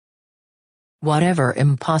Whatever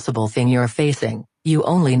impossible thing you're facing, you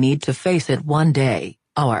only need to face it one day,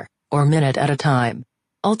 hour, or minute at a time.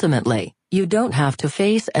 Ultimately, you don't have to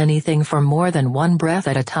face anything for more than one breath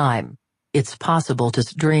at a time. It's possible to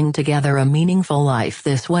string together a meaningful life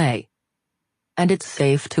this way. And it's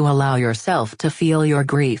safe to allow yourself to feel your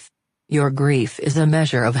grief. Your grief is a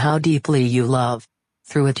measure of how deeply you love.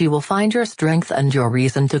 Through it you will find your strength and your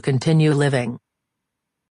reason to continue living.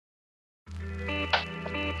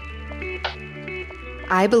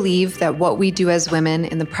 I believe that what we do as women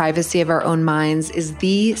in the privacy of our own minds is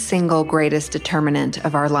the single greatest determinant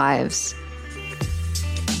of our lives.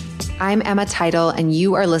 I'm Emma Teitel, and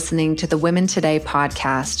you are listening to the Women Today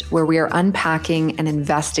podcast, where we are unpacking and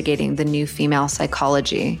investigating the new female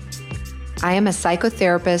psychology. I am a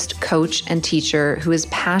psychotherapist, coach, and teacher who is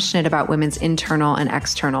passionate about women's internal and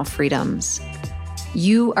external freedoms.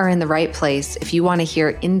 You are in the right place if you want to hear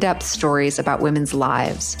in-depth stories about women's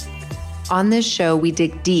lives. On this show, we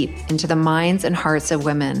dig deep into the minds and hearts of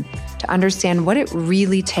women to understand what it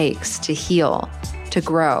really takes to heal, to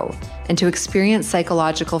grow, and to experience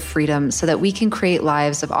psychological freedom so that we can create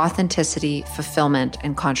lives of authenticity, fulfillment,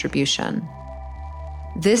 and contribution.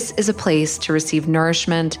 This is a place to receive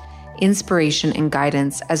nourishment, inspiration, and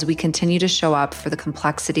guidance as we continue to show up for the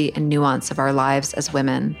complexity and nuance of our lives as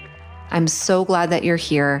women. I'm so glad that you're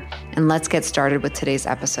here, and let's get started with today's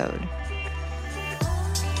episode.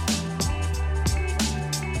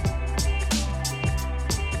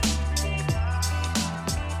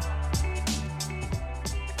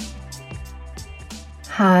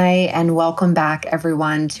 Hi, and welcome back,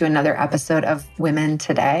 everyone, to another episode of Women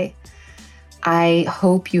Today. I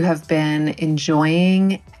hope you have been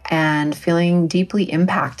enjoying and feeling deeply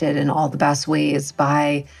impacted in all the best ways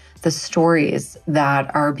by the stories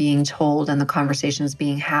that are being told and the conversations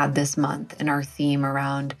being had this month in our theme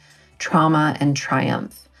around trauma and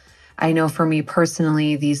triumph. I know for me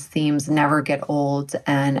personally, these themes never get old,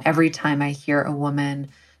 and every time I hear a woman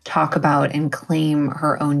talk about and claim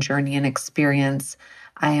her own journey and experience,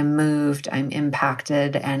 I am moved, I'm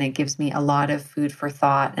impacted, and it gives me a lot of food for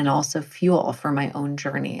thought and also fuel for my own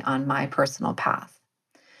journey on my personal path.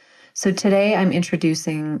 So today I'm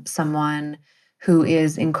introducing someone who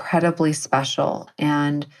is incredibly special,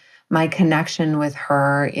 and my connection with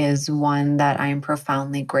her is one that I am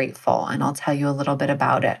profoundly grateful, and I'll tell you a little bit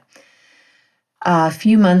about it. A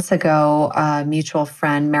few months ago, a mutual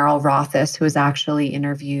friend, Meryl Rothis, who was actually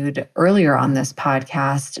interviewed earlier on this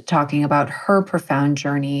podcast, talking about her profound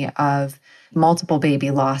journey of multiple baby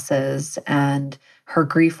losses and her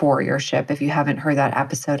grief warriorship. If you haven't heard that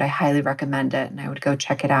episode, I highly recommend it, and I would go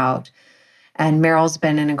check it out. And Meryl's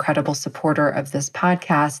been an incredible supporter of this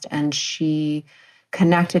podcast, and she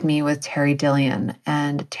connected me with Teri Dillion.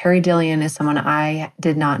 And Teri Dillion is someone I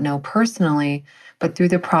did not know personally, but through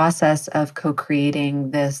the process of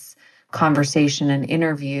co-creating this conversation and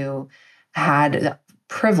interview, had the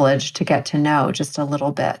privilege to get to know just a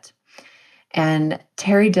little bit. And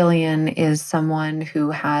Teri Dillion is someone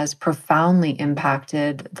who has profoundly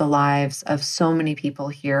impacted the lives of so many people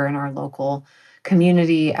here in our local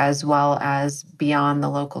community, as well as beyond the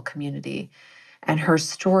local community. And her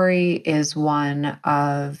story is one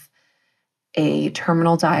of a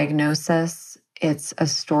terminal diagnosis. It's a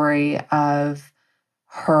story of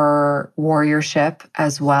her warriorship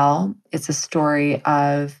as well. It's a story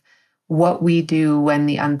of what we do when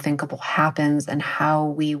the unthinkable happens and how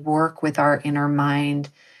we work with our inner mind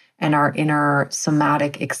and our inner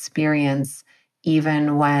somatic experience,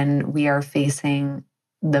 even when we are facing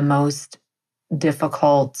the most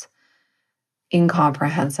difficult,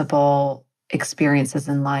 incomprehensible experiences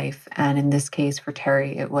in life. And in this case, for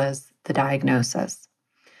Teri, it was the diagnosis.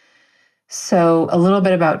 So a little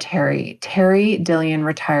bit about Teri. Teri Dillion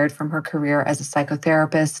retired from her career as a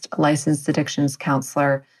psychotherapist, licensed addictions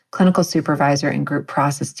counselor, clinical supervisor, and group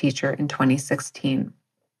process teacher in 2016.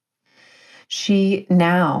 She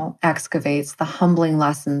now excavates the humbling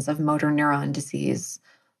lessons of motor neuron disease,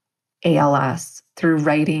 ALS, through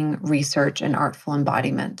writing, research, and artful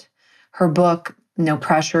embodiment. Her book, No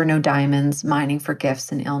Pressure, No Diamonds, Mining for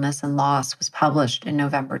Gifts in Illness and Loss, was published in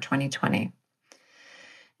November 2020.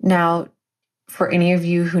 Now, for any of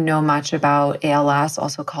you who know much about ALS,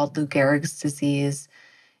 also called Lou Gehrig's disease,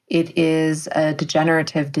 it is a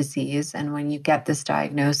degenerative disease. And when you get this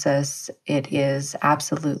diagnosis, it is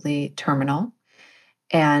absolutely terminal.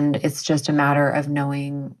 And it's just a matter of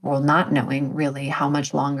knowing, well, not knowing really how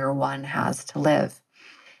much longer one has to live.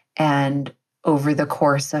 And over the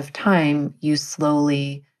course of time, you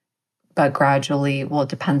slowly but gradually, well, it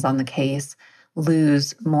depends on the case,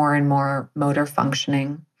 lose more and more motor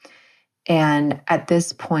functioning. And at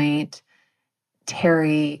this point,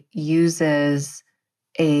 Teri uses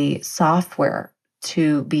a software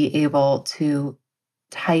to be able to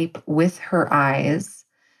type with her eyes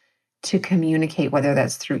to communicate, whether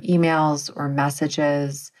that's through emails or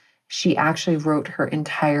messages. She actually wrote her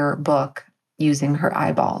entire book using her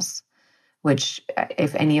eyeballs, which,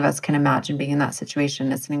 if any of us can imagine being in that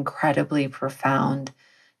situation, it's an incredibly profound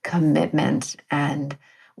commitment and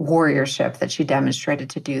warriorship that she demonstrated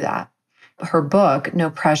to do that. Her book, No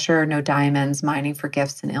Pressure, No Diamonds, Mining for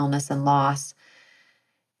Gifts in Illness and Loss,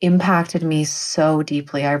 impacted me so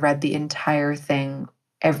deeply. I read the entire thing,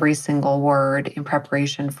 every single word, in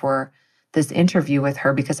preparation for this interview with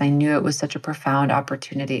her because I knew it was such a profound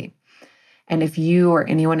opportunity. And if you or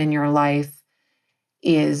anyone in your life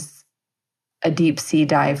is a deep sea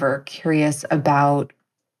diver, curious about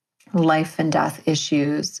life and death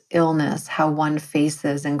issues, illness, how one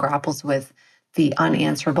faces and grapples with the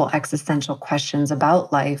unanswerable existential questions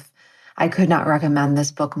about life, I could not recommend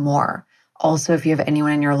this book more. Also, if you have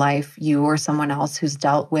anyone in your life, you or someone else who's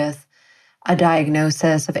dealt with a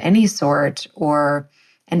diagnosis of any sort or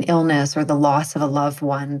an illness or the loss of a loved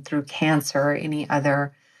one through cancer or any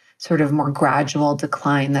other sort of more gradual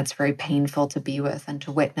decline that's very painful to be with and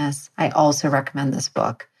to witness, I also recommend this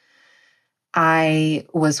book. I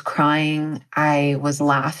was crying, I was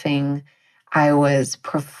laughing, I was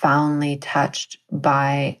profoundly touched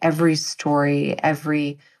by every story,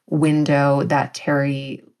 every window that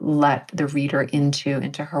Teri let the reader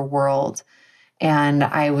into her world. And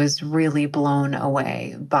I was really blown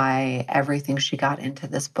away by everything she got into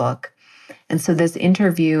this book. And so this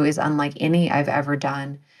interview is unlike any I've ever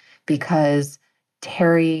done because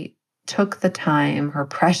Teri took the time, her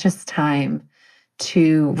precious time,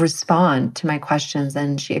 to respond to my questions,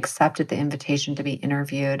 and she accepted the invitation to be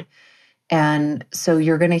interviewed. And so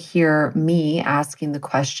you're going to hear me asking the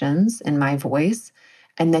questions in my voice,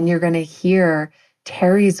 and then you're going to hear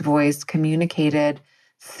Teri's voice communicated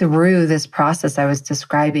through this process I was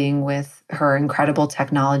describing with her incredible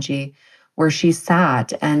technology, where she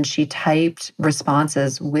sat and she typed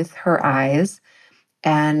responses with her eyes,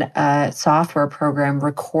 and a software program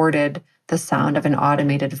recorded the sound of an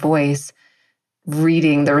automated voice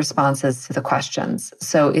reading the responses to the questions.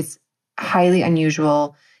 So it's highly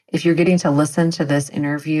unusual. If you're getting to listen to this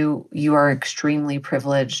interview, you are extremely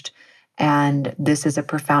privileged. And this is a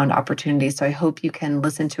profound opportunity. So I hope you can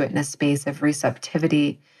listen to it in a space of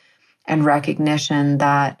receptivity and recognition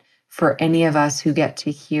that for any of us who get to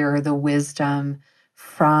hear the wisdom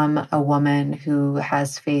from a woman who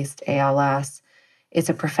has faced ALS, it's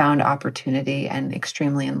a profound opportunity and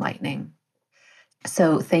extremely enlightening.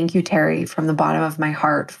 So thank you, Teri, from the bottom of my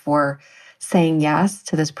heart for saying yes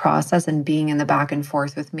to this process and being in the back and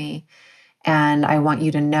forth with me. And I want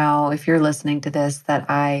you to know, if you're listening to this, that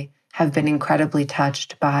I have been incredibly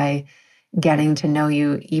touched by getting to know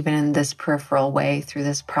you even in this peripheral way through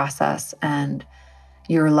this process. And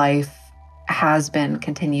your life has been,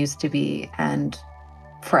 continues to be, and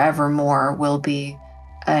forevermore will be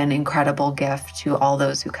an incredible gift to all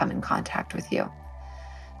those who come in contact with you.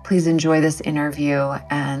 Please enjoy this interview,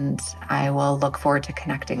 and I will look forward to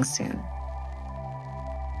connecting soon.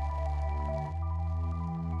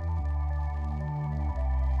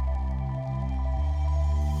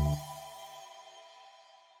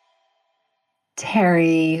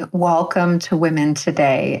 Teri, welcome to Women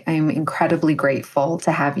Today. I'm incredibly grateful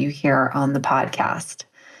to have you here on the podcast.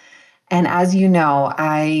 And as you know,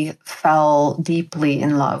 I fell deeply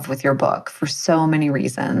in love with your book for so many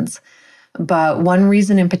reasons. But one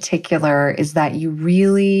reason in particular is that you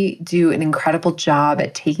really do an incredible job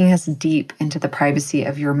at taking us deep into the privacy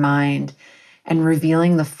of your mind and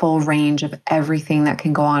revealing the full range of everything that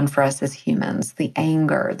can go on for us as humans: the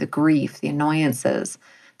anger, the grief, the annoyances,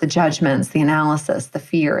 the judgments, the analysis, the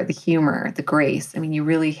fear, the humor, the grace. I mean, you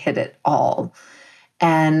really hit it all.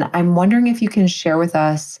 And I'm wondering if you can share with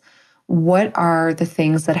us, what are the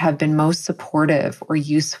things that have been most supportive or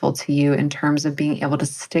useful to you in terms of being able to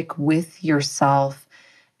stick with yourself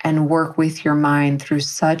and work with your mind through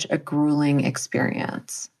such a grueling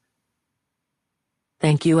experience?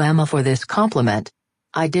 Thank you, Emma, for this compliment.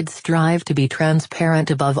 I did strive to be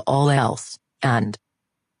transparent above all else, and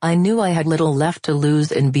I knew I had little left to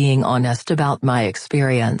lose in being honest about my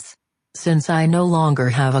experience. Since I no longer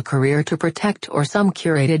have a career to protect or some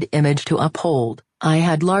curated image to uphold, I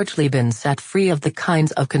had largely been set free of the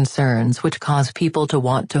kinds of concerns which cause people to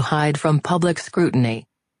want to hide from public scrutiny.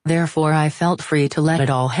 Therefore, I felt free to let it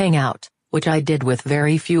all hang out, which I did with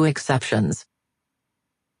very few exceptions.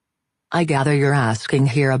 I gather you're asking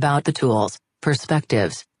here about the tools,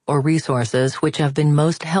 perspectives, or resources which have been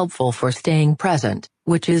most helpful for staying present,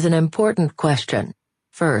 which is an important question.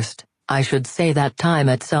 First, I should say that time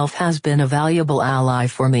itself has been a valuable ally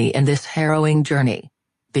for me in this harrowing journey.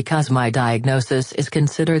 Because my diagnosis is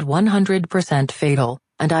considered 100% fatal,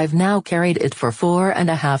 and I've now carried it for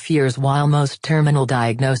 4.5 years while most terminal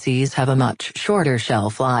diagnoses have a much shorter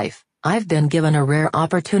shelf life, I've been given a rare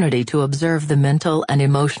opportunity to observe the mental and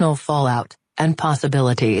emotional fallout and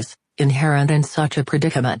possibilities inherent in such a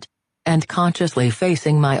predicament. And consciously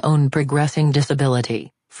facing my own progressing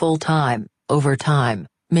disability, full-time, over time,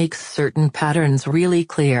 makes certain patterns really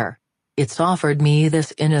clear. It's offered me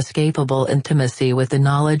this inescapable intimacy with the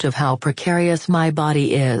knowledge of how precarious my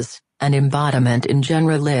body is, and embodiment in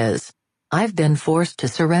general is. I've been forced to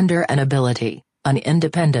surrender an ability, an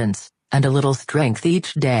independence, and a little strength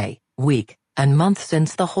each day, week, and month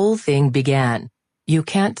since the whole thing began. You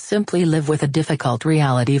can't simply live with a difficult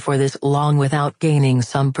reality for this long without gaining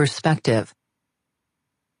some perspective.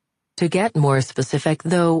 To get more specific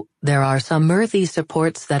though, there are some earthy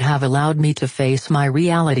supports that have allowed me to face my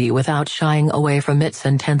reality without shying away from its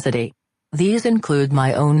intensity. These include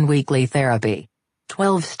my own weekly therapy,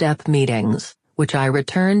 12-step meetings, which I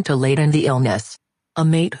return to late in the illness, a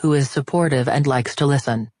mate who is supportive and likes to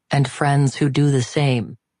listen, and friends who do the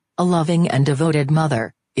same, a loving and devoted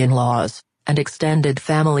mother, in-laws, and extended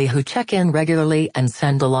family who check in regularly and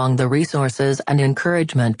send along the resources and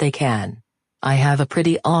encouragement they can. I have a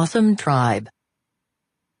pretty awesome tribe.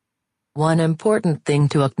 One important thing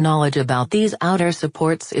to acknowledge about these outer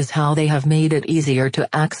supports is how they have made it easier to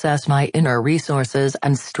access my inner resources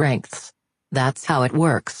and strengths. That's how it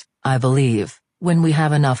works, I believe, when we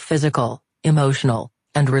have enough physical, emotional,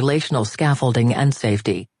 and relational scaffolding and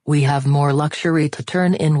safety. We have more luxury to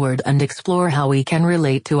turn inward and explore how we can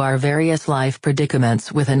relate to our various life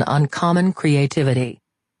predicaments with an uncommon creativity.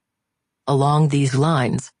 Along these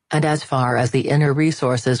lines, and as far as the inner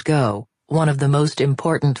resources go, one of the most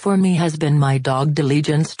important for me has been my dogged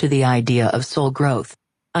allegiance to the idea of soul growth.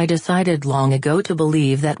 I decided long ago to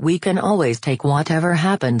believe that we can always take whatever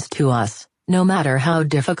happens to us, no matter how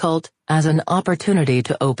difficult, as an opportunity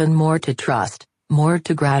to open more to trust, more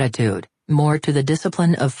to gratitude, more to the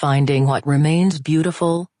discipline of finding what remains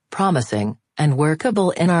beautiful, promising, and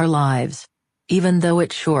workable in our lives. Even though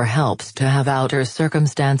it sure helps to have outer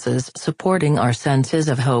circumstances supporting our senses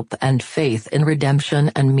of hope and faith in redemption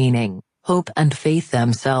and meaning, hope and faith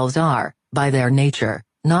themselves are, by their nature,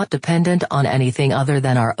 not dependent on anything other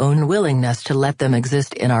than our own willingness to let them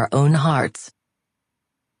exist in our own hearts.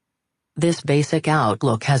 This basic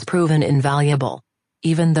outlook has proven invaluable.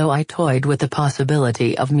 Even though I toyed with the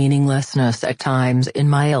possibility of meaninglessness at times in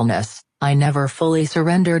my illness, I never fully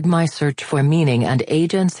surrendered my search for meaning and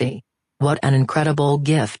agency. What an incredible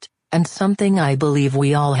gift, and something I believe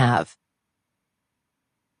we all have.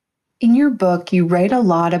 In your book, you write a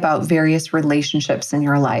lot about various relationships in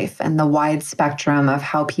your life and the wide spectrum of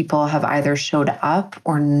how people have either showed up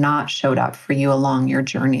or not showed up for you along your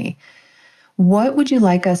journey. What would you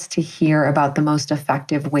like us to hear about the most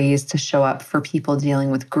effective ways to show up for people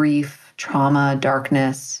dealing with grief, trauma,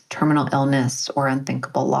 darkness, terminal illness, or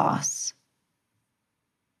unthinkable loss?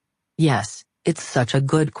 Yes, it's such a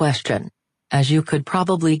good question. As you could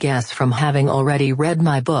probably guess from having already read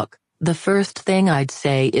my book, the first thing I'd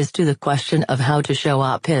say is to the question of how to show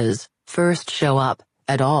up is, first show up,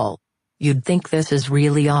 at all. You'd think this is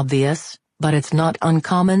really obvious, but it's not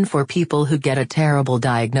uncommon for people who get a terrible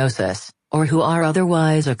diagnosis, or who are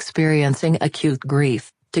otherwise experiencing acute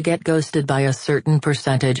grief, to get ghosted by a certain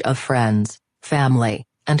percentage of friends, family,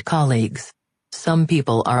 and colleagues. Some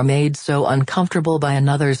people are made so uncomfortable by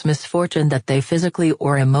another's misfortune that they physically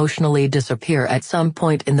or emotionally disappear at some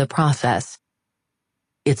point in the process.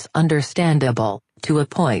 It's understandable, to a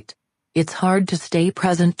point. It's hard to stay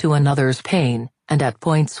present to another's pain, and at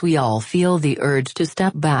points we all feel the urge to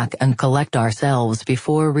step back and collect ourselves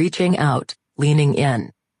before reaching out, leaning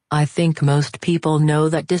in. I think most people know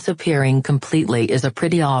that disappearing completely is a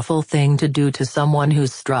pretty awful thing to do to someone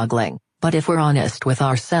who's struggling, but if we're honest with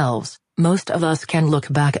ourselves, most of us can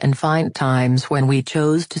look back and find times when we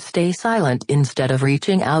chose to stay silent instead of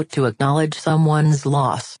reaching out to acknowledge someone's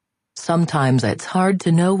loss. Sometimes it's hard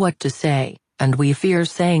to know what to say, and we fear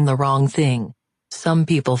saying the wrong thing. Some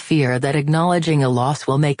people fear that acknowledging a loss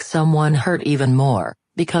will make someone hurt even more,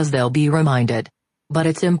 because they'll be reminded. But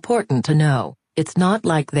it's important to know, it's not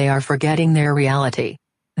like they are forgetting their reality.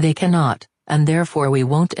 They cannot, and therefore we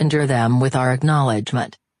won't injure them with our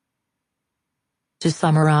acknowledgement. To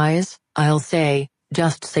summarize, I'll say,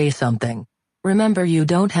 just say something. Remember, you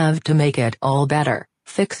don't have to make it all better,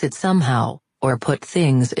 fix it somehow, or put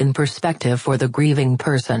things in perspective for the grieving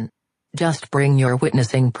person. Just bring your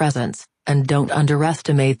witnessing presence, and don't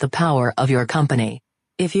underestimate the power of your company.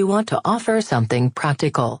 If you want to offer something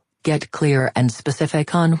practical, Get clear and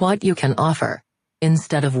specific on what you can offer.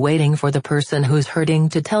 Instead of waiting for the person who's hurting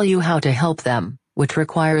to tell you how to help them, which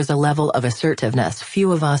requires a level of assertiveness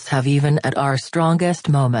few of us have even at our strongest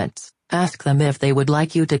moments, ask them if they would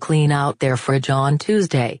like you to clean out their fridge on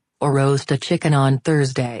Tuesday, or roast a chicken on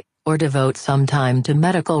Thursday, or devote some time to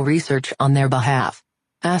medical research on their behalf.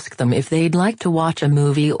 Ask them if they'd like to watch a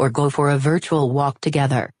movie or go for a virtual walk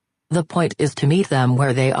together. The point is to meet them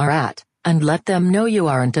where they are at, and let them know you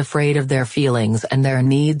aren't afraid of their feelings and their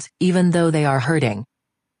needs, even though they are hurting.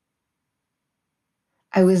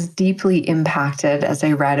 I was deeply impacted as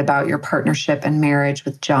I read about your partnership and marriage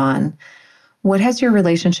with John. What has your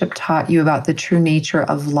relationship taught you about the true nature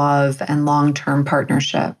of love and long-term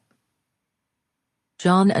partnership?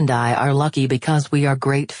 John and I are lucky because we are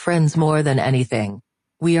great friends more than anything.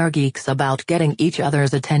 We are geeks about getting each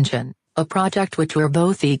other's attention, a project which we're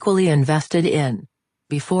both equally invested in.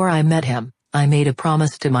 Before I met him, I made a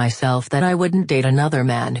promise to myself that I wouldn't date another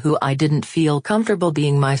man who I didn't feel comfortable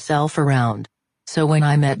being myself around. So when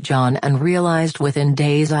I met John and realized within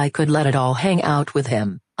days I could let it all hang out with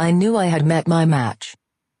him, I knew I had met my match.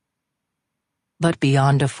 But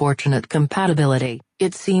beyond a fortunate compatibility,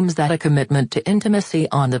 it seems that a commitment to intimacy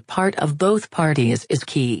on the part of both parties is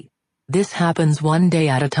key. This happens one day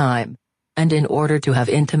at a time. And in order to have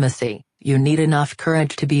intimacy, you need enough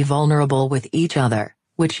courage to be vulnerable with each other,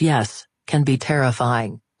 which yes, can be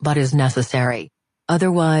terrifying, but is necessary.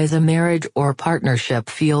 Otherwise a marriage or partnership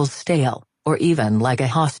feels stale, or even like a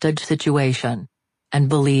hostage situation. And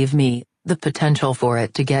believe me, the potential for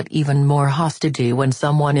it to get even more hostagey when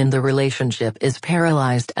someone in the relationship is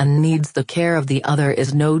paralyzed and needs the care of the other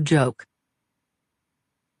is no joke.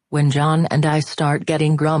 When John and I start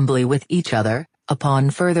getting grumbly with each other, upon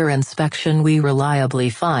further inspection we reliably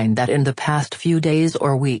find that in the past few days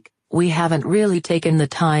or week, we haven't really taken the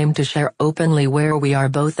time to share openly where we are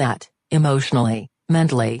both at, emotionally,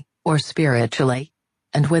 mentally, or spiritually.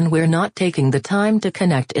 And when we're not taking the time to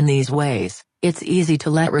connect in these ways, it's easy to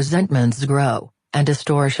let resentments grow, and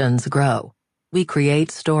distortions grow. We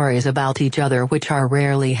create stories about each other which are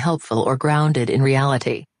rarely helpful or grounded in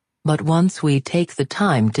reality. But once we take the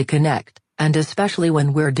time to connect, and especially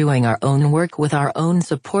when we're doing our own work with our own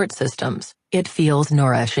support systems, it feels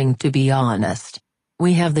nourishing to be honest.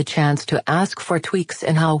 We have the chance to ask for tweaks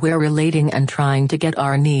in how we're relating and trying to get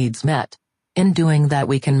our needs met. In doing that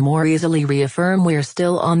we can more easily reaffirm we're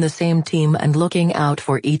still on the same team and looking out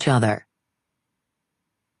for each other.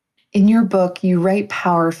 In your book, you write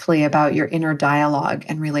powerfully about your inner dialogue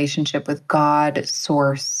and relationship with God,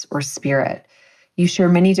 Source, or Spirit. You share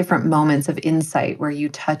many different moments of insight where you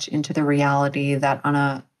touch into the reality that on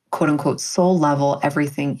a quote-unquote soul level,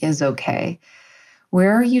 everything is okay.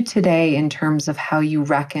 Where are you today in terms of how you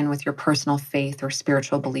reckon with your personal faith or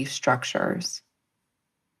spiritual belief structures?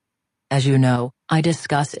 As you know, I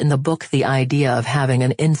discuss in the book the idea of having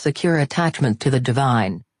an insecure attachment to the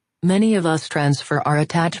divine. Many of us transfer our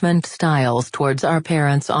attachment styles towards our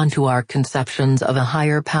parents onto our conceptions of a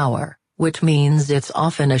higher power, which means it's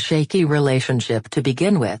often a shaky relationship to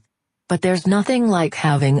begin with. But there's nothing like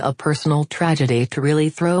having a personal tragedy to really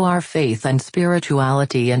throw our faith and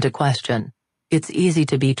spirituality into question. It's easy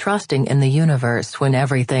to be trusting in the universe when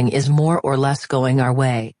everything is more or less going our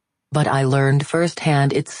way. But I learned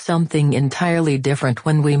firsthand it's something entirely different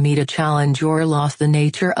when we meet a challenge or loss the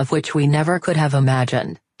nature of which we never could have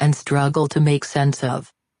imagined, and struggle to make sense of.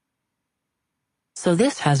 So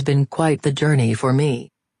this has been quite the journey for me.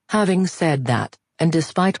 Having said that, and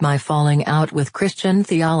despite my falling out with Christian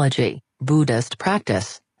theology, Buddhist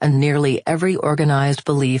practice, and nearly every organized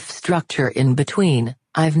belief structure in between,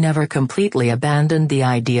 I've never completely abandoned the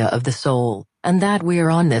idea of the soul, and that we're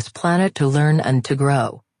on this planet to learn and to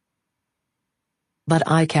grow. But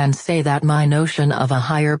I can say that my notion of a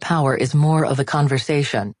higher power is more of a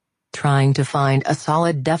conversation. Trying to find a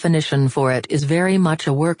solid definition for it is very much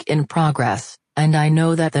a work in progress, and I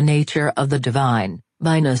know that the nature of the divine,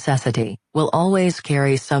 by necessity, will always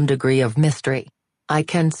carry some degree of mystery. I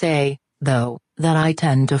can say, though, that I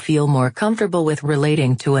tend to feel more comfortable with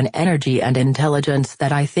relating to an energy and intelligence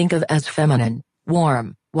that I think of as feminine,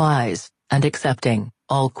 warm, wise, and accepting,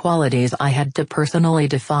 all qualities I had to personally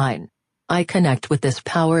define. I connect with this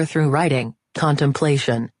power through writing,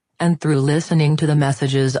 contemplation, and through listening to the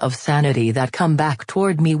messages of sanity that come back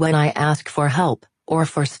toward me when I ask for help, or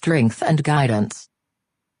for strength and guidance.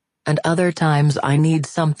 And other times I need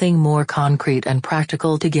something more concrete and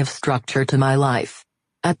practical to give structure to my life.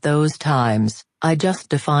 At those times, I just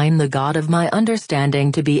define the God of my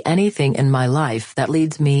understanding to be anything in my life that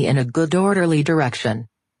leads me in a good orderly direction.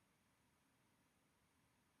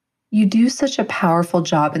 You do such a powerful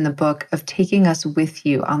job in the book of taking us with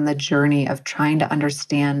you on the journey of trying to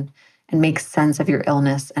understand and make sense of your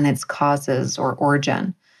illness and its causes or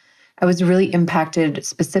origin. I was really impacted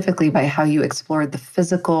specifically by how you explored the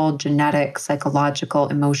physical, genetic, psychological,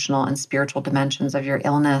 emotional, and spiritual dimensions of your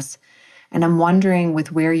illness. And I'm wondering,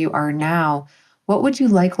 with where you are now, what would you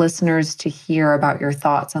like listeners to hear about your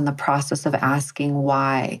thoughts on the process of asking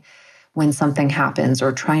why when something happens,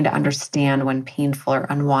 or trying to understand when painful or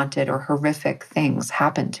unwanted or horrific things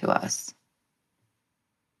happen to us?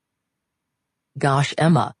 Gosh,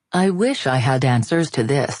 Emma, I wish I had answers to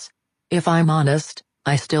this. If I'm honest,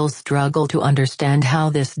 I still struggle to understand how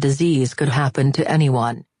this disease could happen to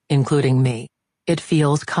anyone, including me. It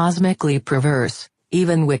feels cosmically perverse,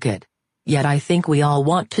 even wicked. Yet I think we all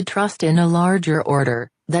want to trust in a larger order,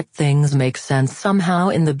 that things make sense somehow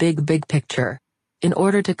in the big picture. In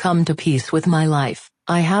order to come to peace with my life,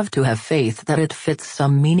 I have to have faith that it fits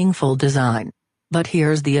some meaningful design. But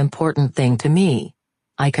here's the important thing to me.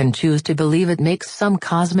 I can choose to believe it makes some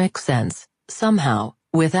cosmic sense, somehow,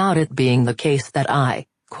 without it being the case that I,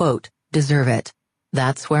 quote, deserve it.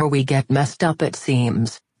 That's where we get messed up, it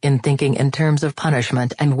seems, in thinking in terms of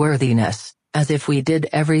punishment and worthiness, as if we did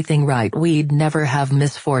everything right we'd never have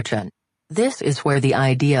misfortune. This is where the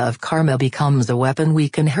idea of karma becomes a weapon we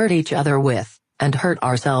can hurt each other with, and hurt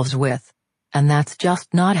ourselves with. And that's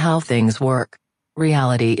just not how things work.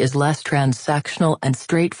 Reality is less transactional and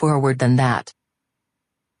straightforward than that.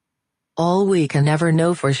 All we can ever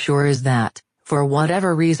know for sure is that, for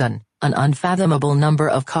whatever reason, an unfathomable number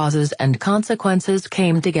of causes and consequences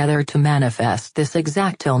came together to manifest this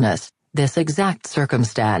exact illness, this exact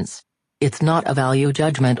circumstance. It's not a value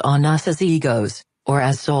judgment on us as egos, or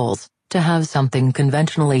as souls, to have something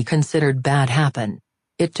conventionally considered bad happen.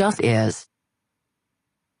 It just is.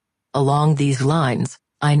 Along these lines,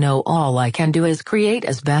 I know all I can do is create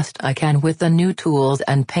as best I can with the new tools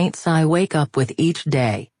and paints I wake up with each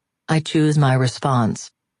day. I choose my response.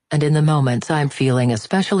 And in the moments I'm feeling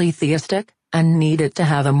especially theistic, and need it to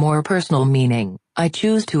have a more personal meaning, I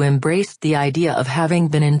choose to embrace the idea of having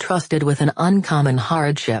been entrusted with an uncommon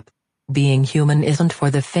hardship. Being human isn't for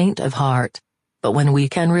the faint of heart. But when we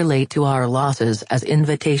can relate to our losses as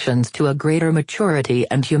invitations to a greater maturity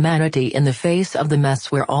and humanity in the face of the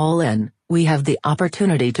mess we're all in, we have the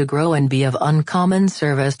opportunity to grow and be of uncommon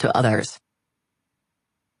service to others.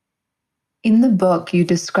 In the book, you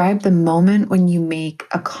describe the moment when you make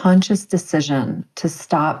a conscious decision to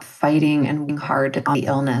stop fighting and working hard to combat the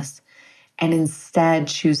illness and instead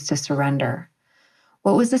choose to surrender.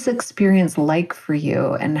 What was this experience like for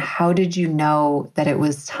you, and how did you know that it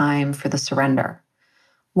was time for the surrender?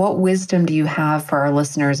 What wisdom do you have for our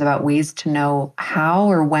listeners about ways to know how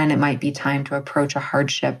or when it might be time to approach a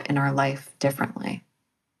hardship in our life differently?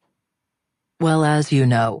 Well, as you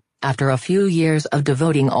know, after a few years of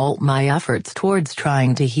devoting all my efforts towards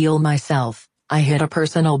trying to heal myself, I hit a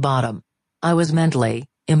personal bottom. I was mentally,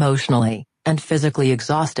 emotionally, and physically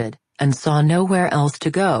exhausted, and saw nowhere else to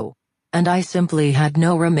go. And I simply had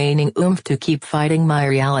no remaining oomph to keep fighting my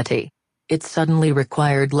reality. It suddenly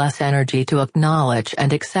required less energy to acknowledge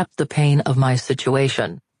and accept the pain of my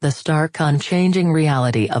situation, the stark unchanging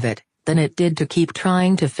reality of it, than it did to keep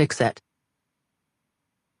trying to fix it.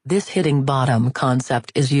 This hitting bottom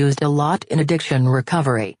concept is used a lot in addiction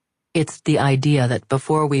recovery. It's the idea that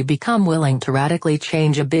before we become willing to radically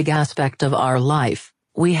change a big aspect of our life,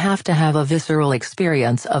 we have to have a visceral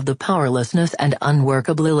experience of the powerlessness and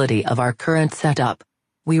unworkability of our current setup.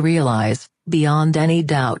 We realize, beyond any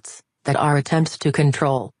doubts, that our attempts to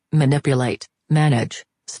control, manipulate, manage,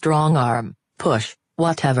 strong-arm, push,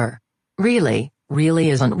 whatever, really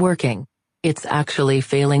isn't working. It's actually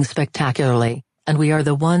failing spectacularly, and we are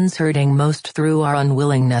the ones hurting most through our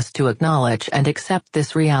unwillingness to acknowledge and accept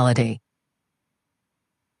this reality.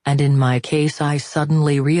 And in my case, I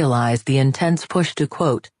suddenly realized the intense push to,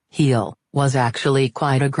 quote, heal, was actually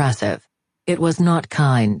quite aggressive. It was not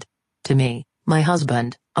kind to me, my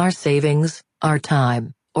husband, our savings, our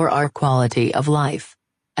time, or our quality of life.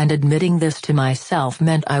 And admitting this to myself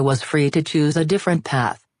meant I was free to choose a different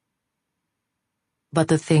path. But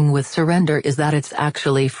the thing with surrender is that it's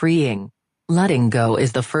actually freeing. Letting go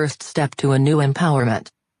is the first step to a new empowerment.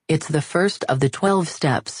 It's the first of the 12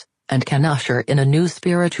 steps, and can usher in a new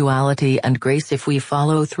spirituality and grace if we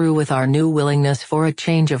follow through with our new willingness for a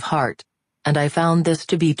change of heart. And I found this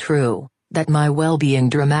to be true, that my well-being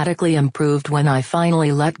dramatically improved when I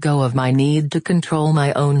finally let go of my need to control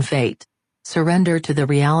my own fate. Surrender to the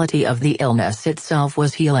reality of the illness itself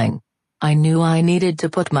was healing. I knew I needed to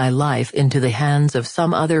put my life into the hands of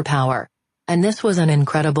some other power. And this was an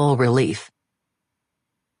incredible relief.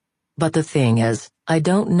 But the thing is, I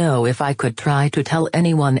don't know if I could try to tell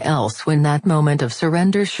anyone else when that moment of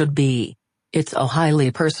surrender should be. It's a highly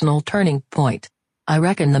personal turning point. I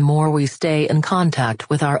reckon the more we stay in contact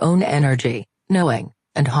with our own energy, knowing,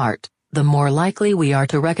 and heart, the more likely we are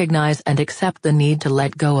to recognize and accept the need to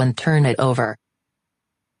let go and turn it over.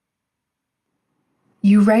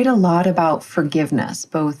 You write a lot about forgiveness,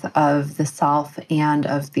 both of the self and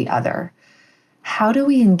of the other. How do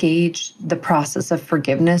we engage the process of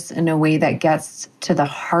forgiveness in a way that gets to the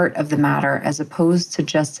heart of the matter as opposed to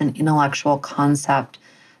just an intellectual concept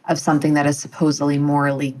of something that is supposedly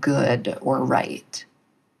morally good or right?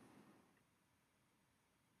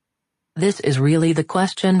 This is really the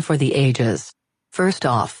question for the ages. First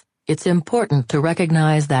off, it's important to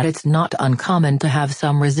recognize that it's not uncommon to have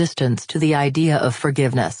some resistance to the idea of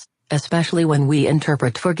forgiveness, especially when we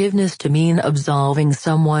interpret forgiveness to mean absolving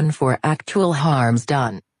someone for actual harms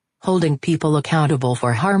done. Holding people accountable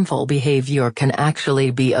for harmful behavior can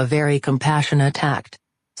actually be a very compassionate act.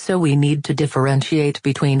 So we need to differentiate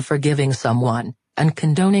between forgiving someone and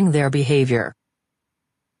condoning their behavior.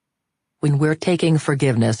 When we're taking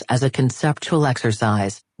forgiveness as a conceptual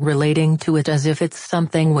exercise, relating to it as if it's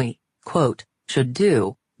something we, quote, should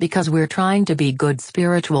do, because we're trying to be good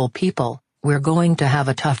spiritual people, we're going to have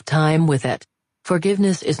a tough time with it.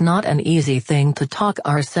 Forgiveness is not an easy thing to talk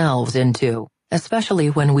ourselves into, especially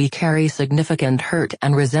when we carry significant hurt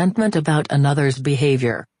and resentment about another's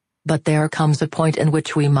behavior. But there comes a point in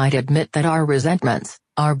which we might admit that our resentments,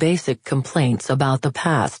 our basic complaints about the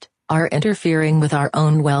past, are interfering with our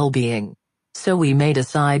own well-being. So we may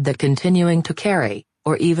decide that continuing to carry,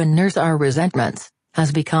 or even nurse our resentments,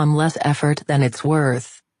 has become less effort than it's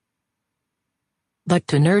worth. But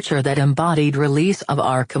to nurture that embodied release of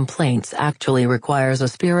our complaints actually requires a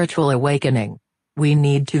spiritual awakening. We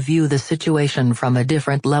need to view the situation from a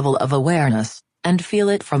different level of awareness, and feel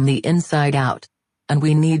it from the inside out. And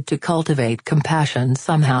we need to cultivate compassion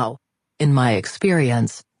somehow. In my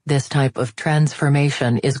experience, this type of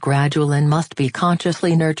transformation is gradual and must be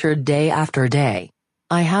consciously nurtured day after day.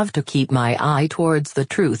 I have to keep my eye towards the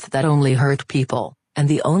truth that only hurt people, and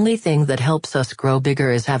the only thing that helps us grow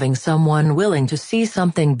bigger is having someone willing to see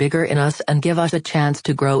something bigger in us and give us a chance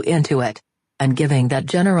to grow into it. And giving that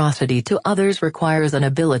generosity to others requires an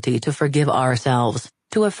ability to forgive ourselves,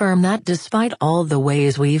 to affirm that despite all the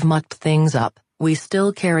ways we've mucked things up, we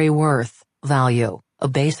still carry worth, value, a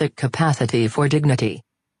basic capacity for dignity.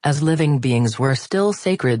 As living beings, we're still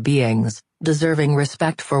sacred beings, deserving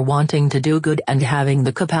respect for wanting to do good and having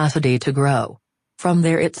the capacity to grow. From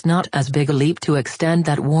there, it's not as big a leap to extend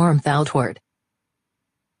that warmth outward.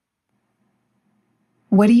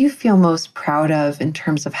 What do you feel most proud of in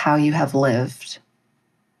terms of how you have lived?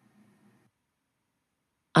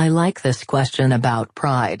 I like this question about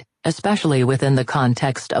pride, especially within the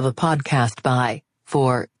context of a podcast by,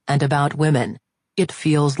 for, and about women. It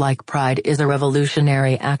feels like pride is a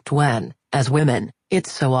revolutionary act when, as women,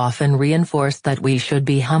 it's so often reinforced that we should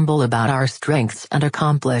be humble about our strengths and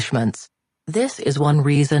accomplishments. This is one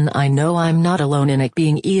reason I know I'm not alone in it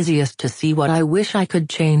being easiest to see what I wish I could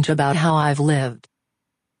change about how I've lived.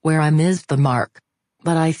 Where I missed the mark.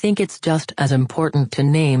 But I think it's just as important to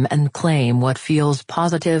name and claim what feels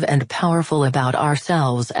positive and powerful about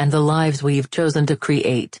ourselves and the lives we've chosen to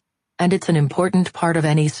create. And it's an important part of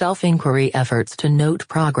any self-inquiry efforts to note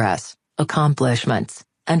progress, accomplishments,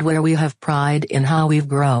 and where we have pride in how we've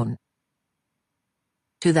grown.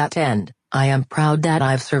 To that end, I am proud that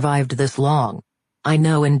I've survived this long. I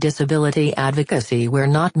know in disability advocacy we're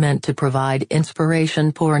not meant to provide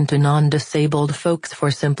inspiration porn to non-disabled folks for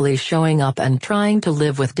simply showing up and trying to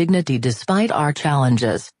live with dignity despite our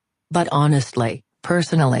challenges. But honestly,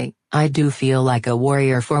 personally, I do feel like a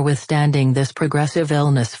warrior for withstanding this progressive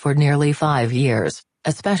illness for nearly 5 years,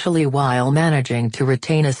 especially while managing to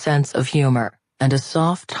retain a sense of humor and a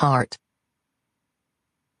soft heart.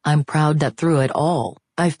 I'm proud that through it all,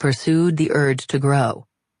 I've pursued the urge to grow.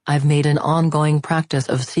 I've made an ongoing practice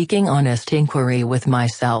of seeking honest inquiry with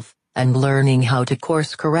myself, and learning how to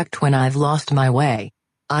course correct when I've lost my way.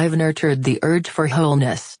 I've nurtured the urge for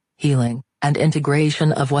wholeness, healing, and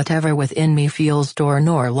integration of whatever within me feels torn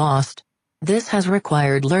or lost. This has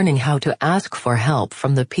required learning how to ask for help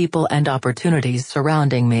from the people and opportunities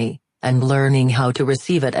surrounding me, and learning how to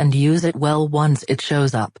receive it and use it well once it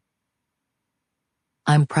shows up.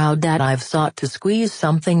 I'm proud that I've sought to squeeze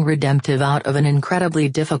something redemptive out of an incredibly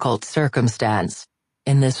difficult circumstance.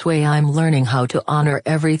 In this way, I'm learning how to honor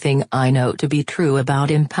everything I know to be true about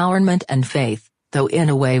empowerment and faith, though in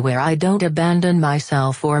a way where I don't abandon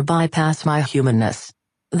myself or bypass my humanness.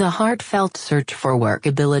 The heartfelt search for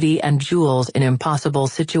workability and jewels in impossible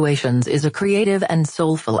situations is a creative and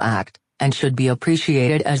soulful act, and should be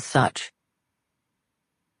appreciated as such.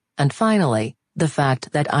 And finally, the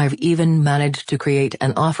fact that I've even managed to create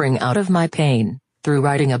an offering out of my pain, through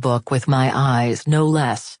writing a book with my eyes no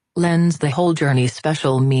less, lends the whole journey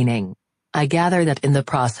special meaning. I gather that in the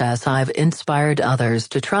process I've inspired others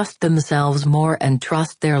to trust themselves more and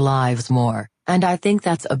trust their lives more, and I think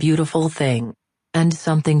that's a beautiful thing. And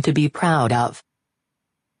something to be proud of.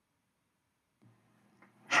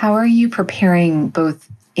 How are you preparing both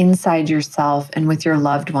inside yourself and with your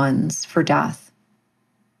loved ones for death?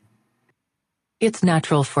 It's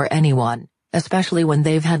natural for anyone, especially when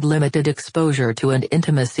they've had limited exposure to and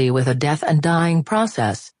intimacy with a death and dying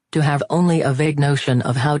process, to have only a vague notion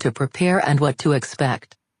of how to prepare and what to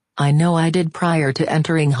expect. I know I did prior to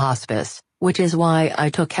entering hospice, which is why I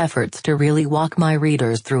took efforts to really walk my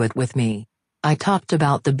readers through it with me. I talked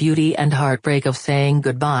about the beauty and heartbreak of saying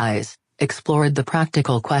goodbyes, explored the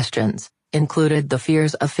practical questions, included the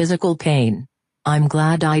fears of physical pain. I'm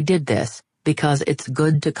glad I did this, because it's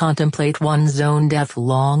good to contemplate one's own death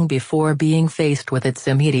long before being faced with its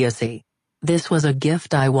immediacy. This was a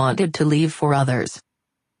gift I wanted to leave for others.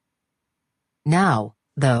 Now,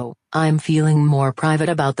 though, I'm feeling more private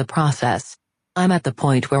about the process. I'm at the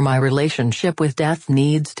point where my relationship with death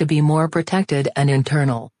needs to be more protected and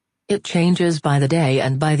internal. It changes by the day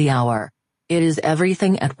and by the hour. It is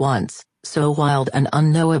everything at once, so wild and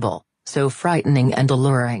unknowable, so frightening and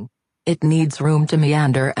alluring. It needs room to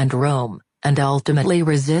meander and roam, and ultimately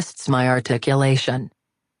resists my articulation.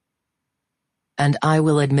 And I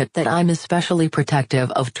will admit that I'm especially protective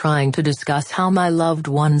of trying to discuss how my loved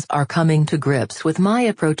ones are coming to grips with my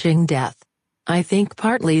approaching death. I think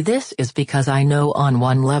partly this is because I know on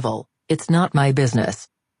one level, it's not my business.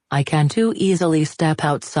 I can too easily step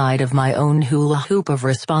outside of my own hula hoop of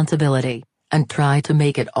responsibility, and try to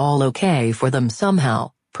make it all okay for them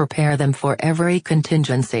somehow, prepare them for every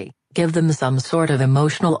contingency, give them some sort of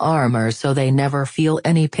emotional armor so they never feel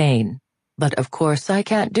any pain. But of course I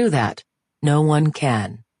can't do that. No one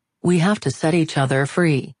can. We have to set each other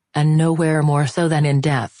free, and nowhere more so than in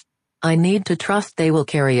death. I need to trust they will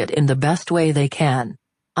carry it in the best way they can.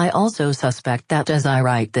 I also suspect that as I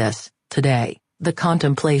write this, today, the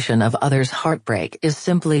contemplation of others' heartbreak is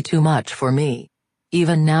simply too much for me.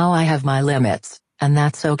 Even now I have my limits, and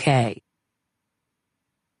that's okay.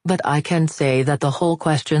 But I can say that the whole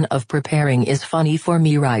question of preparing is funny for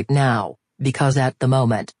me right now, because at the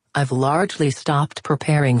moment, I've largely stopped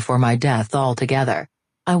preparing for my death altogether.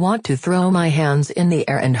 I want to throw my hands in the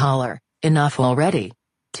air and holler, enough already.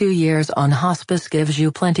 2 years on hospice gives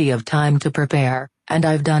you plenty of time to prepare, and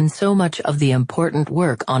I've done so much of the important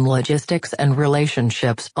work on logistics and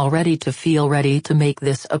relationships already to feel ready to make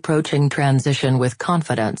this approaching transition with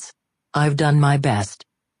confidence. I've done my best.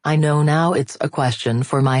 I know now it's a question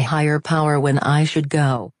for my higher power when I should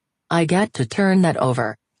go. I get to turn that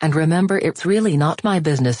over, and remember it's really not my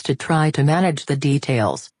business to try to manage the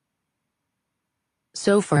details.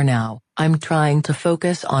 So for now, I'm trying to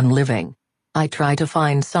focus on living. I try to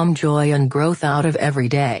find some joy and growth out of every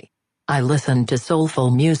day. I listen to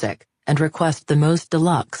soulful music, and request the most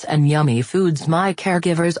deluxe and yummy foods my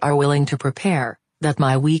caregivers are willing to prepare, that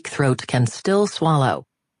my weak throat can still swallow.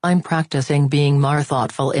 I'm practicing being more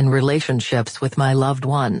thoughtful in relationships with my loved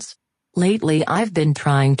ones. Lately I've been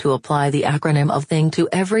trying to apply the acronym of THING to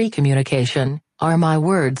every communication. Are my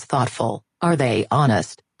words thoughtful? Are they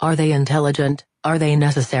honest? Are they intelligent? Are they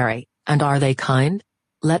necessary? And are they kind?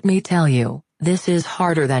 Let me tell you, this is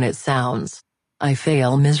harder than it sounds. I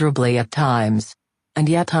fail miserably at times. And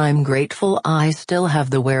yet I'm grateful I still have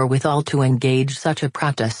the wherewithal to engage such a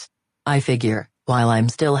practice. I figure, while I'm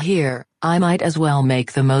still here, I might as well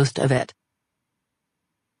make the most of it.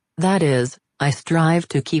 That is, I strive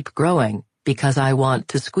to keep growing, because I want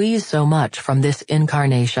to squeeze so much from this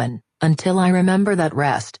incarnation, until I remember that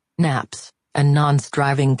rest, naps, and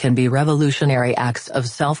non-striving can be revolutionary acts of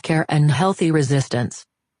self-care and healthy resistance.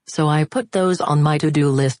 So I put those on my to-do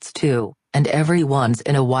lists too, and every once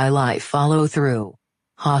in a while I follow through.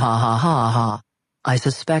 Ha ha ha ha ha. I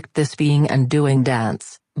suspect this being and doing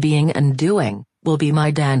dance, being and doing, will be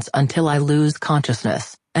my dance until I lose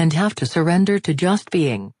consciousness, and have to surrender to just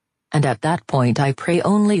being. And at that point I pray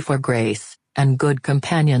only for grace, and good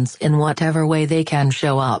companions in whatever way they can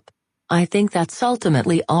show up. I think that's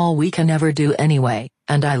ultimately all we can ever do anyway,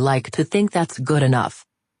 and I like to think that's good enough.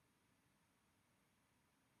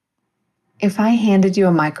 If I handed you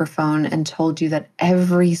a microphone and told you that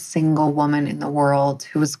every single woman in the world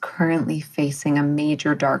who is currently facing a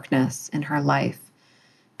major darkness in her life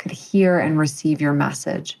could hear and receive your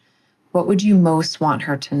message, what would you most want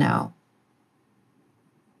her to know?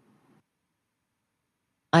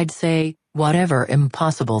 I'd say, whatever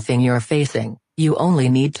impossible thing you're facing, you only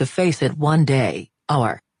need to face it one day,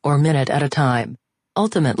 hour, or minute at a time.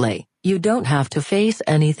 Ultimately, you don't have to face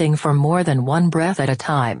anything for more than one breath at a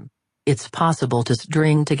time. It's possible to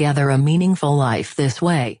string together a meaningful life this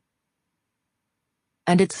way.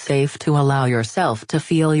 And it's safe to allow yourself to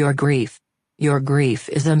feel your grief. Your grief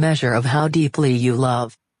is a measure of how deeply you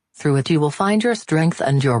love. Through it you will find your strength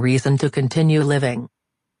and your reason to continue living.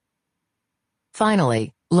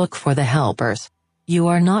 Finally, look for the helpers. You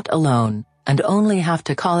are not alone, and only have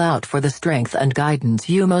to call out for the strength and guidance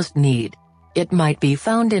you most need. It might be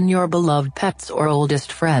found in your beloved pets or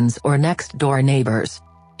oldest friends or next-door neighbors.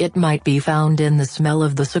 It might be found in the smell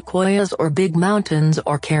of the sequoias or big mountains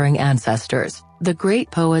or caring ancestors, the great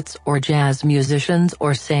poets or jazz musicians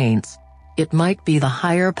or saints. It might be the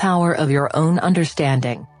higher power of your own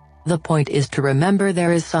understanding. The point is to remember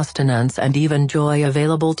there is sustenance and even joy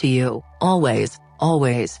available to you, always,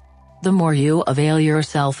 always. The more you avail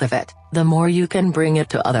yourself of it, the more you can bring it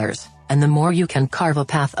to others, and the more you can carve a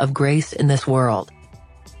path of grace in this world.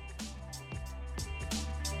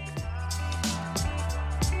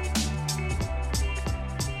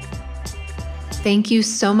 Thank you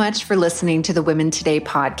so much for listening to the Women Today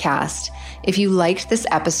podcast. If you liked this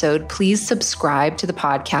episode, please subscribe to the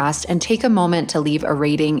podcast and take a moment to leave a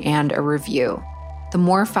rating and a review. The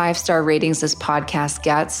more 5-star ratings this podcast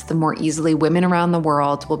gets, the more easily women around the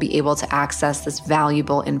world will be able to access this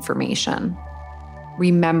valuable information.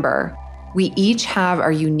 Remember, we each have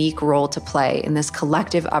our unique role to play in this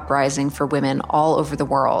collective uprising for women all over the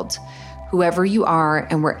world. Whoever you are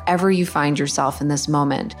and wherever you find yourself in this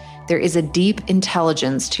moment, there is a deep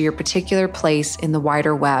intelligence to your particular place in the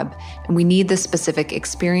wider web, and we need the specific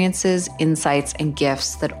experiences, insights, and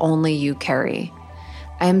gifts that only you carry.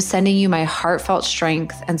 I am sending you my heartfelt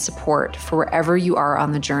strength and support for wherever you are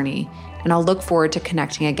on the journey, and I'll look forward to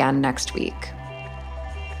connecting again next week.